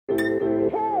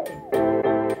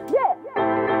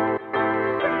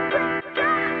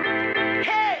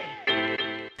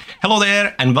Hello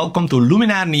there and welcome to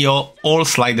Luminar NEO All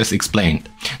Sliders Explained,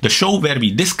 the show where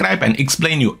we describe and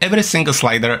explain you every single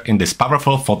slider in this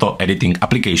powerful photo editing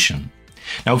application.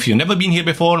 Now, if you've never been here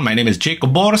before, my name is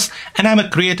Jakub and I'm a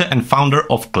creator and founder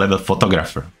of Clever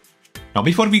Photographer. Now,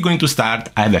 before we're going to start,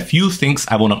 I have a few things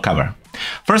I want to cover.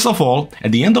 First of all,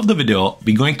 at the end of the video,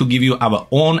 we're going to give you our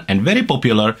own and very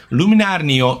popular Luminar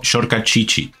NEO shortcut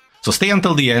cheat sheet. So stay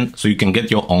until the end so you can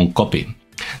get your own copy.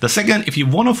 The second, if you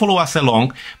want to follow us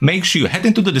along, make sure you head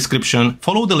into the description,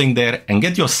 follow the link there and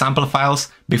get your sample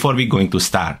files before we're going to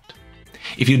start.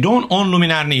 If you don't own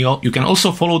Luminar NEO, you can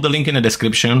also follow the link in the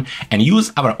description and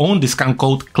use our own discount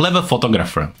code Clever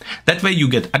Photographer. That way you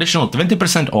get additional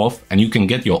 20% off and you can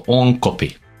get your own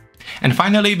copy. And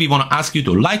finally, we want to ask you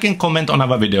to like and comment on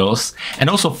our videos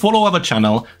and also follow our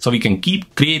channel so we can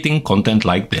keep creating content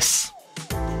like this.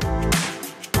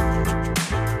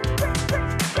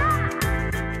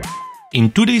 In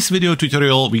today's video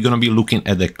tutorial, we're going to be looking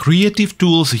at the creative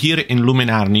tools here in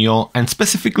Luminar NEO and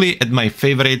specifically at my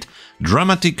favorite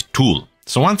dramatic tool.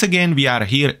 So once again, we are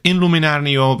here in Luminar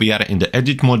NEO, we are in the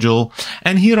edit module,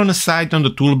 and here on the side on the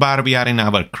toolbar, we are in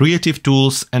our creative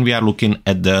tools and we are looking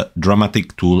at the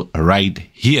dramatic tool right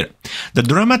here. The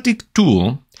dramatic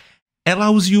tool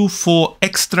allows you for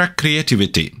extra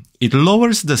creativity. It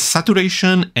lowers the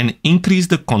saturation and increases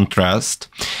the contrast.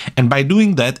 And by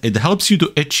doing that, it helps you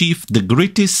to achieve the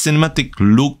gritty cinematic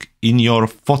look in your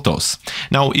photos.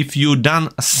 Now, if you've done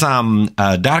some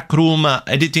darkroom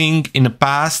editing in the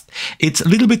past, it's a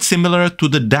little bit similar to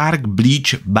the dark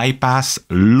bleach bypass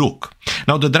look.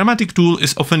 Now, the dramatic tool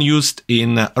is often used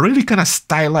in really kind of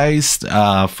stylized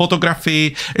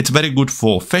photography. It's very good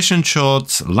for fashion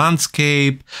shots,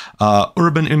 landscape,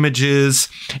 urban images,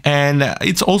 and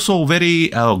it's also very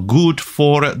good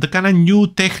for the kind of new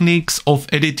techniques of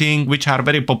editing, which are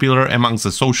very popular amongst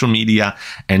the social media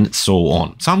and so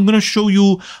on. So I'm going to show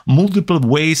you multiple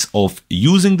ways of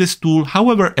using this tool.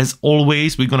 However, as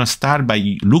always, we're going to start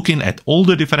by looking at all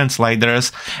the different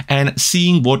sliders and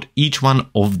seeing what each one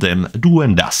of them do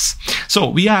and does. So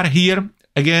we are here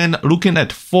again looking at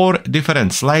 4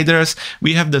 different sliders.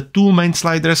 We have the 2 main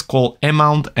sliders called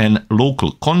amount and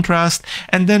local contrast,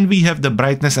 and then we have the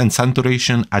brightness and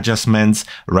saturation adjustments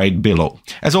right below.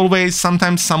 As always,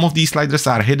 sometimes some of these sliders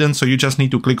are hidden, so you just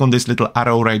need to click on this little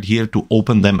arrow right here to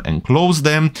open them and close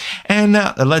them. And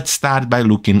let's start by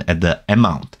looking at the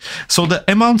amount. So the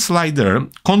amount slider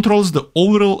controls the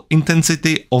overall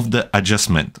intensity of the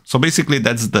adjustment. So basically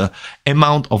that's the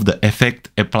amount of the effect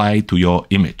applied to your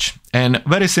image. And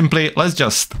very simply, let's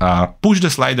just push the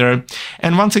slider.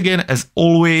 And once again, as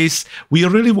always, we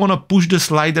really want to push the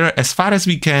slider as far as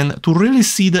we can to really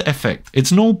see the effect.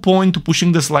 It's no point to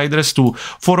pushing the sliders to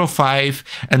 4 or 5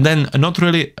 and then not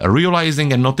really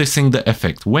realizing and noticing the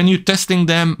effect. When you're testing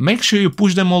them, make sure you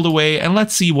push them all the way and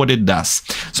let's see what it does.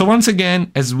 So once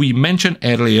again, as we mentioned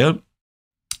earlier,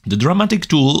 the dramatic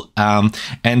tool,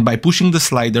 and by pushing the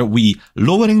slider, we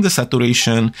lowering the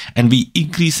saturation and we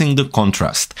increasing the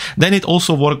contrast. Then it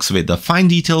also works with the fine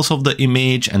details of the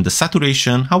image and the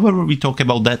saturation. However, we talk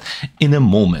about that in a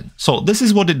moment. So this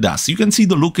is what it does. You can see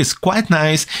the look is quite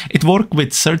nice. It works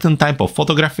with certain type of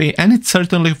photography and it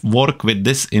certainly works with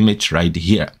this image right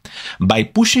here. By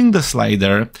pushing the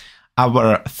slider,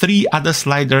 our 3 other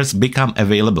sliders become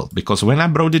available because when I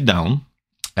brought it down,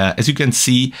 as you can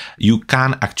see, you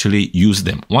can actually use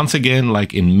them. Once again,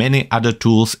 like in many other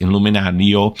tools in Luminar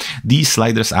NEO, these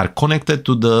sliders are connected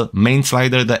to the main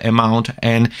slider, the amount,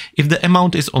 and if the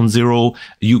amount is on 0,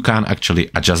 you can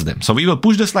actually adjust them. So we will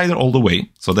push the slider all the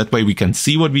way, so that way we can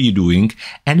see what we're doing,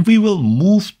 and we will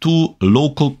move to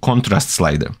local contrast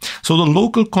slider. So the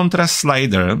local contrast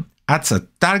slider adds a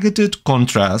targeted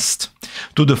contrast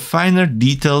to the finer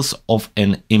details of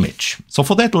an image. So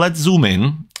for that, let's zoom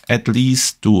in at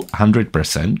least to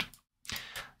 100%.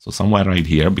 So somewhere right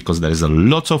here, because there is a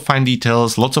lots of fine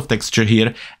details, lots of texture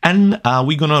here, and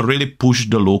we're gonna really push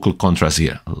the local contrast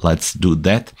here. Let's do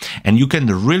that. And you can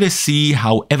really see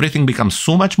how everything becomes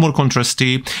so much more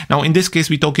contrasty. Now, in this case,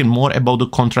 we're talking more about the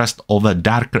contrast of the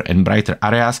darker and brighter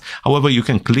areas. However, you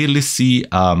can clearly see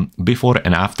before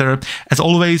and after. As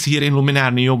always, here in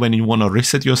Luminar NEO, when you wanna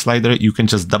reset your slider, you can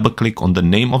just double click on the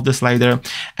name of the slider,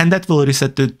 and that will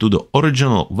reset it to the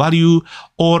original value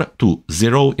or to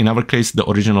 0. In our case, the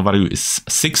original value is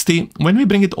 60. When we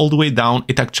bring it all the way down,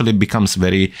 it actually becomes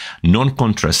very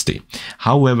non-contrasty.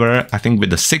 However, I think with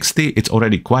the 60, it's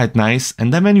already quite nice.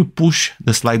 And then when you push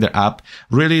the slider up,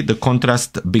 really the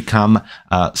contrast become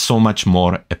so much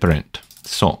more apparent.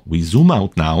 So we zoom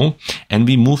out now and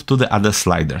we move to the other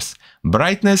sliders,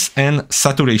 brightness and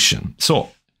saturation. So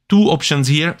two options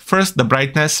here. First, the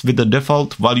brightness with the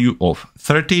default value of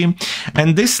 30.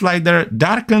 And this slider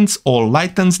darkens or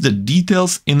lightens the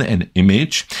details in an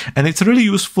image. And it's really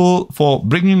useful for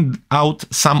bringing out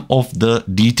some of the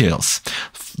details.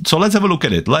 So let's have a look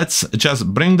at it. Let's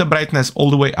just bring the brightness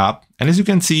all the way up. And as you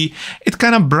can see, it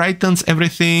kind of brightens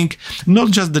everything,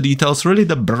 not just the details, really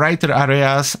the brighter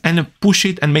areas, and push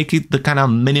it and make it the kind of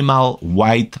minimal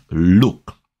white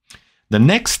look. The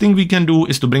next thing we can do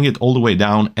is to bring it all the way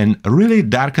down and really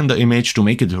darken the image to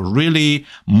make it really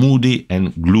moody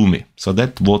and gloomy. So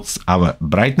that's what our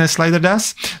brightness slider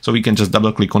does. So we can just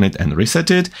double click on it and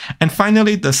reset it. And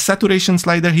finally, the saturation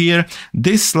slider here.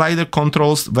 This slider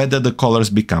controls whether the colors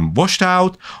become washed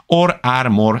out or are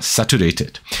more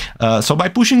saturated. So by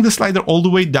pushing the slider all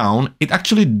the way down, it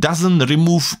actually doesn't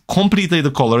remove completely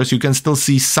the colors. You can still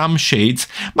see some shades,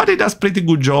 but it does pretty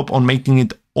good job on making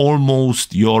it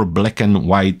almost your black and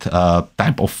white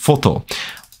type of photo.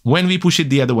 When we push it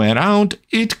the other way around,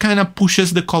 it kind of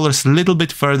pushes the colors a little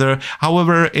bit further.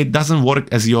 However, it doesn't work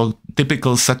as your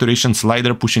typical saturation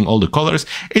slider pushing all the colors.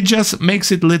 It just makes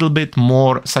it a little bit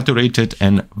more saturated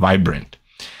and vibrant.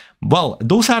 Well,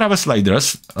 those are our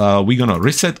sliders. We're gonna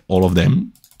reset all of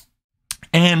them.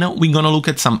 And we're gonna look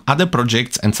at some other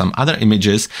projects and some other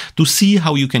images to see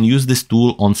how you can use this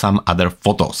tool on some other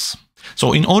photos.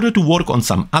 So in order to work on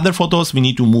some other photos, we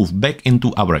need to move back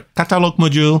into our catalog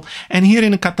module. And here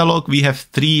in the catalog, we have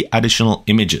 3 additional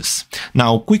images.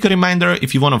 Now, quick reminder,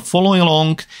 if you want to follow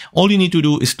along, all you need to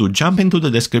do is to jump into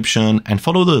the description and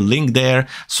follow the link there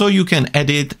so you can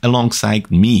edit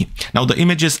alongside me. Now, the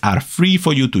images are free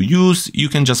for you to use. You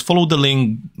can just follow the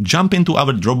link, jump into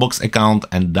our Dropbox account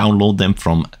and download them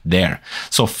from there.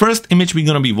 So first image we're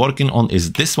going to be working on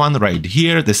is this one right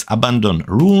here, this abandoned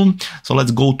room. So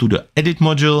let's go to the edit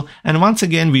module, and once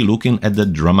again we're looking at the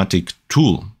dramatic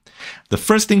tool. The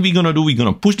first thing we're gonna do, we're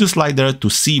gonna push the slider to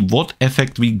see what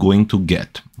effect we're going to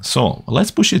get. So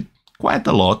let's push it quite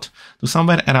a lot to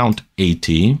somewhere around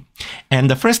 80, and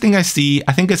the first thing I see,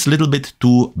 I think it's a little bit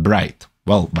too bright.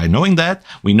 Well, by knowing that,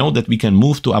 we know that we can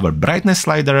move to our brightness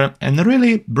slider and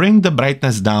really bring the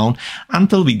brightness down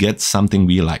until we get something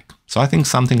we like. So I think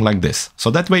something like this.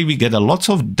 So that way we get a lots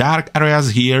of dark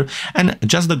areas here and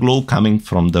just the glow coming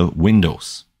from the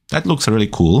windows. That looks really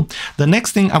cool. The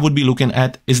next thing I would be looking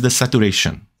at is the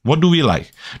saturation. What do we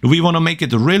like? Do we want to make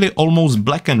it really almost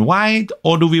black and white,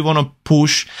 or do we want to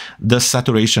push the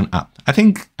saturation up? I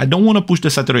think I don't want to push the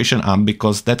saturation up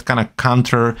because that kind of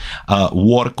counter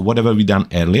work whatever we done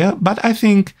earlier, but I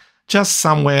think just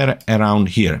somewhere around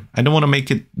here. I don't want to make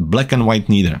it black and white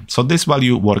neither. So this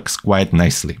value works quite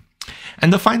nicely.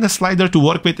 And the final slider to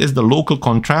work with is the local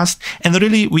contrast. And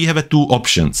really we have 2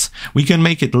 options. We can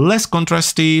make it less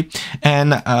contrasty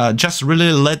and just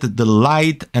really let the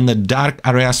light and the dark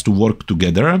areas to work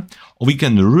together. Or we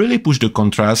can really push the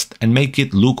contrast and make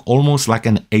it look almost like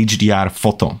an HDR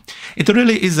photo. It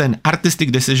really is an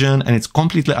artistic decision and it's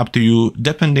completely up to you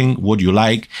depending what you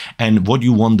like and what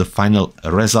you want the final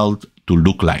result to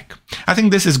look like. I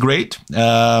think this is great.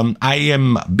 I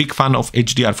am a big fan of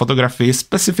HDR photography,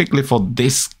 specifically for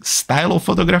this style of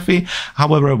photography.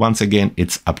 However, once again,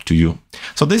 it's up to you.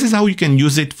 So this is how you can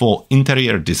use it for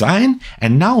interior design.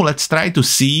 And now let's try to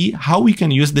see how we can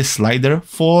use this slider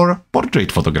for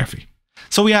portrait photography.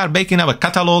 So we are back in our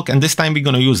catalog, and this time we're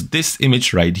going to use this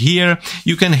image right here.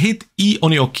 You can hit E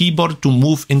on your keyboard to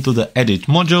move into the edit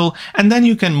module, and then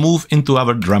you can move into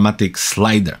our dramatic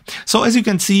slider. So as you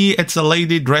can see, it's a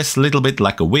lady dressed a little bit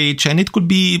like a witch, and it could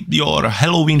be your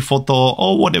Halloween photo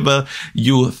or whatever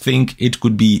you think it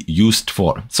could be used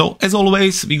for. So as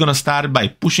always, we're going to start by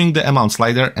pushing the amount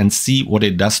slider and see what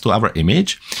it does to our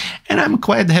image. And I'm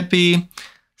quite happy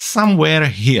somewhere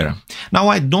here. Now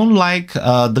I don't like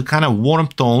the kind of warm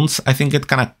tones. I think it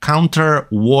kind of counter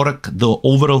work the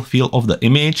overall feel of the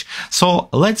image. So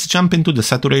let's jump into the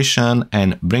saturation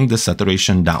and bring the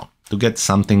saturation down to get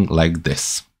something like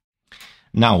this.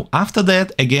 Now after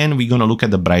that, again, we're going to look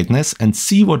at the brightness and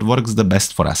see what works the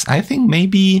best for us. I think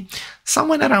maybe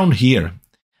somewhere around here.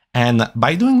 And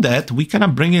by doing that, we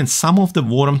can bring in some of the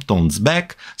warm tones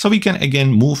back, so we can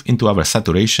again move into our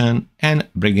saturation and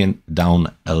bring it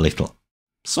down a little.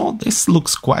 So this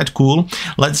looks quite cool.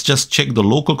 Let's just check the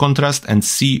local contrast and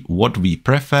see what we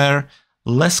prefer.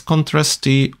 Less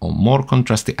contrasty or more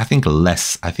contrasty? I think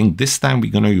less. I think this time we're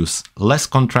going to use less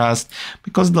contrast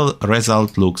because the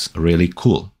result looks really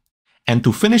cool. And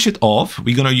to finish it off,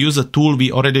 we're going to use a tool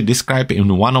we already described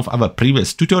in one of our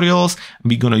previous tutorials.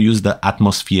 We're going to use the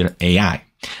Atmosphere AI.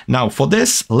 Now for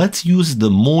this, let's use the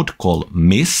mode called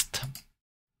Mist.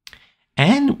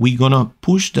 And we're gonna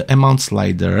push the amount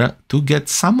slider to get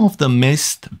some of the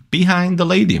mist behind the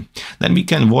lady. Then we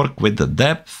can work with the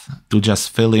depth to just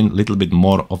fill in a little bit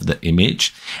more of the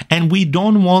image. And we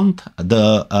don't want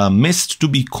the mist to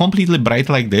be completely bright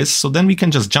like this. So then we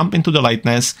can just jump into the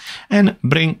lightness and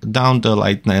bring down the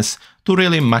lightness to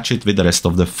really match it with the rest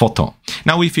of the photo.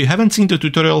 Now, if you haven't seen the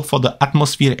tutorial for the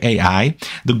Atmosphere AI,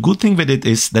 the good thing with it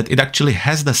is that it actually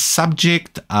has the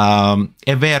subject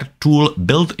aware tool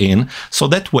built in. So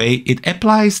that way it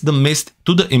applies the mist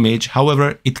to the image.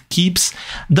 However, it keeps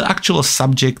the actual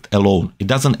subject alone. It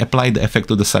doesn't apply the effect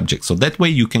to the subject. So that way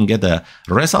you can get a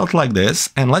result like this.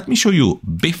 And let me show you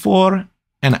before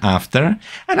and after,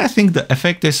 and I think the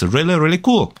effect is really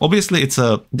cool. Obviously it's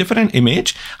a different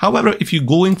image. However, if you're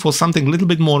going for something a little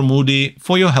bit more moody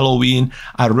for your Halloween,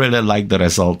 I really like the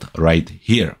result right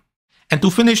here. And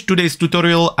to finish today's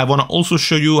tutorial, I want to also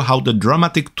show you how the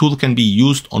dramatic tool can be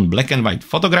used on black and white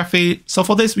photography. So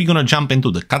for this, we're going to jump into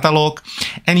the catalog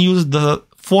and use the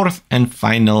fourth and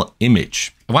final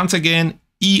image. Once again,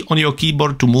 E on your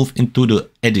keyboard to move into the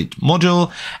edit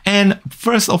module. And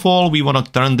first of all, we want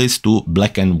to turn this to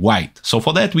black and white. So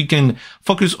for that, we can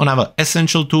focus on our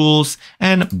essential tools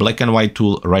and black and white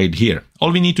tool right here.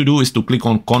 All we need to do is to click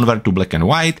on convert to black and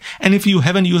white. And if you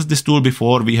haven't used this tool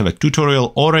before, we have a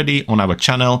tutorial already on our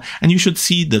channel, and you should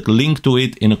see the link to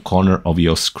it in the corner of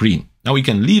your screen. Now we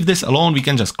can leave this alone. We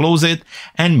can just close it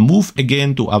and move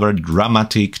again to our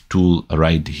dramatic tool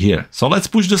right here. So let's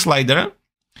push the slider.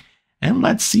 And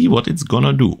let's see what it's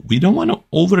gonna do. We don't want to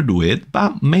overdo it,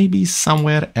 but maybe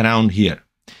somewhere around here.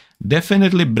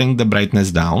 Definitely bring the brightness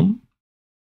down.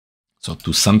 So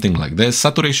to something like this.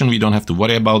 Saturation we don't have to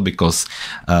worry about because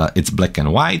it's black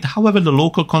and white. However, the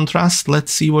local contrast,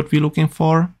 let's see what we're looking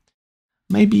for.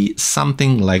 Maybe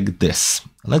something like this.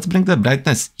 Let's bring the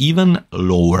brightness even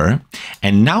lower.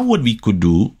 And now what we could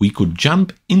do, we could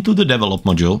jump into the develop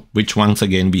module, which once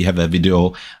again, we have a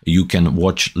video you can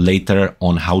watch later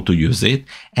on how to use it.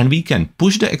 And we can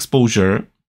push the exposure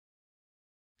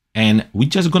and we're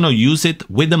just gonna use it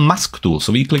with the mask tool.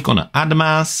 So we click on add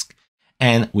mask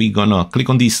and we're gonna click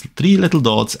on these three little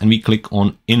dots and we click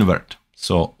on invert.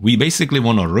 So we basically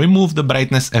want to remove the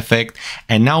brightness effect,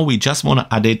 and now we just want to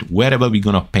add it wherever we're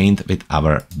going to paint with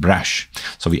our brush.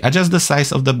 So we adjust the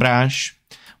size of the brush,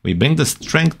 we bring the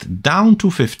strength down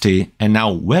to 50, and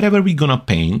now wherever we're going to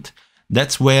paint,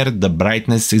 that's where the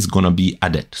brightness is going to be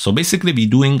added. So basically we're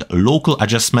doing a local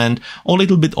adjustment or a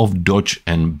little bit of dodge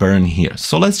and burn here.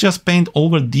 So let's just paint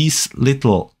over these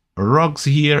little rocks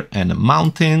here and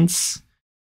mountains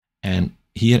and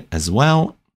here as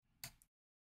well.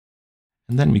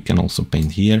 And then we can also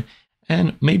paint here,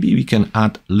 and maybe we can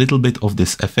add a little bit of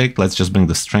this effect. Let's just bring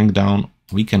the strength down.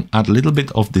 We can add a little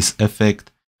bit of this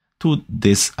effect to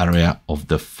this area of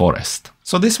the forest.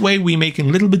 So this way we're making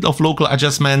a little bit of local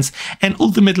adjustments, and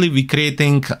ultimately we're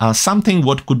creating something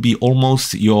what could be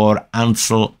almost your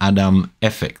Ansel Adam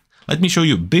effect. Let me show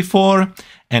you before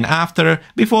and after.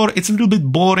 Before, it's a little bit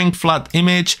boring flat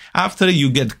image. After, you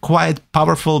get quite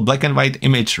powerful black and white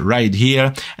image right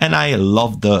here, and I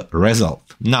love the result.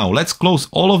 Now let's close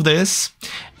all of this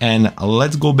and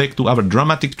let's go back to our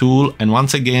dramatic tool and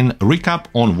once again recap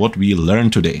on what we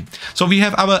learned today. So we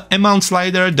have our amount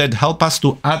slider that help us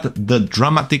to add the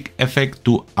dramatic effect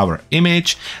to our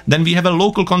image. Then we have a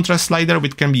local contrast slider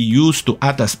which can be used to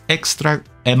add as extra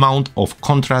amount of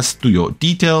contrast to your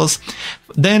details.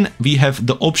 Then we have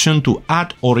the option to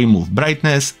add or remove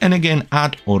brightness, and again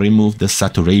add or remove the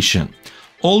saturation.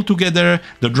 Altogether,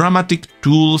 the dramatic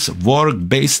tools work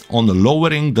based on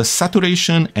lowering the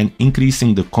saturation and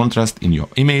increasing the contrast in your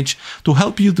image to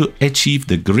help you to achieve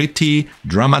the gritty,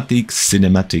 dramatic,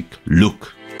 cinematic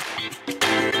look.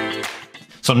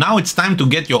 So now it's time to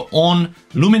get your own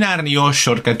Luminar NEO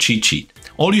shortcut cheat sheet.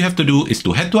 All you have to do is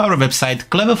to head to our website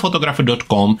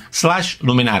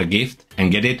cleverphotographer.com/luminargift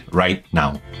and get it right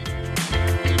now.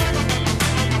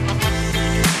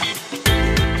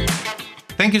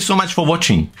 Thank you so much for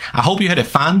watching. I hope you had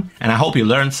fun and I hope you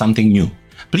learned something new.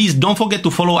 Please don't forget to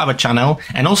follow our channel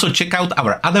and also check out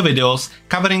our other videos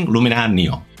covering Luminar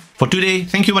NEO. For today,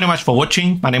 thank you very much for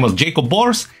watching. My name was Jakub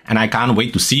and I can't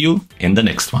wait to see you in the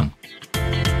next one.